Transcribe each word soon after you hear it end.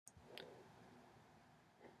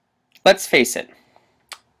let's face it,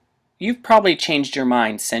 you've probably changed your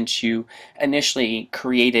mind since you initially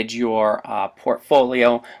created your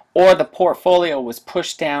portfolio, or the portfolio was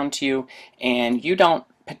pushed down to you and you don't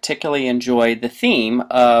particularly enjoy the theme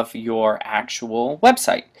of your actual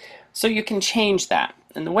website. So you can change that.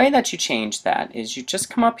 And the way that you change that is you just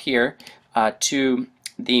come up here to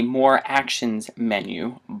the More Actions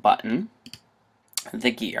menu button,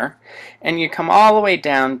 the gear, and you come all the way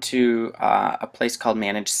down to a place called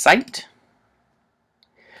Manage Site.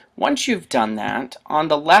 Once you've done that, on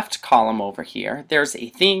the left column over here, there's a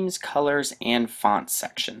Themes, Colors, and Fonts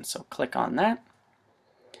section. So click on that.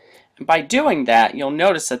 And by doing that, you'll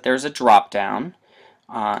notice that there's a drop-down,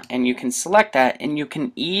 and you can select that, and you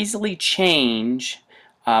can easily change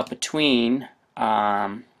between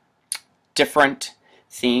different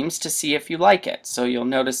themes to see if you like it. So you'll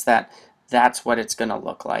notice that that's what it's going to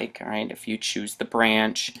look like. All right, if you choose the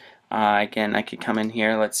branch, again, I could come in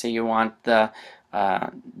here. Let's say you want the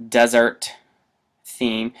desert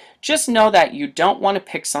theme. Just know that you don't want to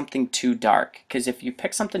pick something too dark, because if you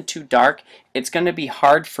pick something too dark, it's going to be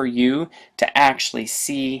hard for you to actually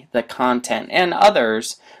see the content and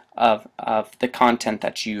others of the content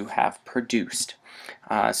that you have produced.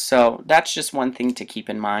 So that's just one thing to keep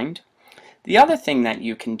in mind. The other thing that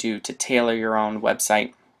you can do to tailor your own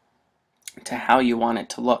website to how you want it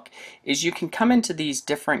to look is you can come into these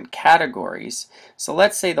different categories. So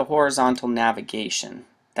let's say the horizontal navigation,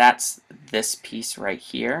 that's this piece right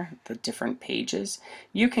here, the different pages.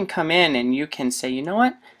 You can come in and you can say, you know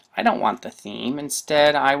what, I don't want the theme.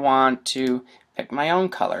 Instead, I want to pick my own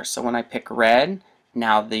color. So when I pick red,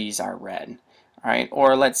 now these are red. All right,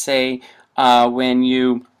 or let's say when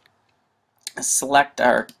you select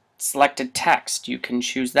our selected text, you can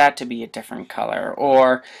choose that to be a different color,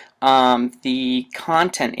 or the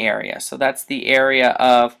content area, so that's the area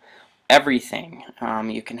of everything.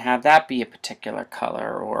 You can have that be a particular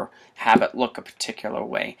color or have it look a particular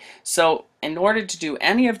way. So in order to do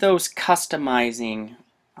any of those customizing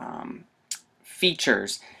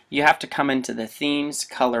features, you have to come into the Themes,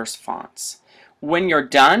 Colors, Fonts. When you're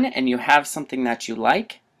done and you have something that you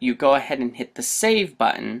like, you go ahead and hit the Save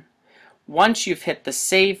button. Once you've hit the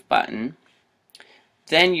Save button,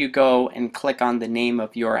 then you go and click on the name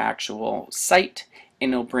of your actual site,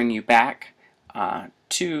 and it'll bring you back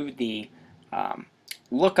to the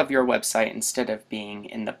look of your website instead of being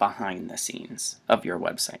in the behind the scenes of your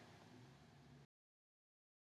website.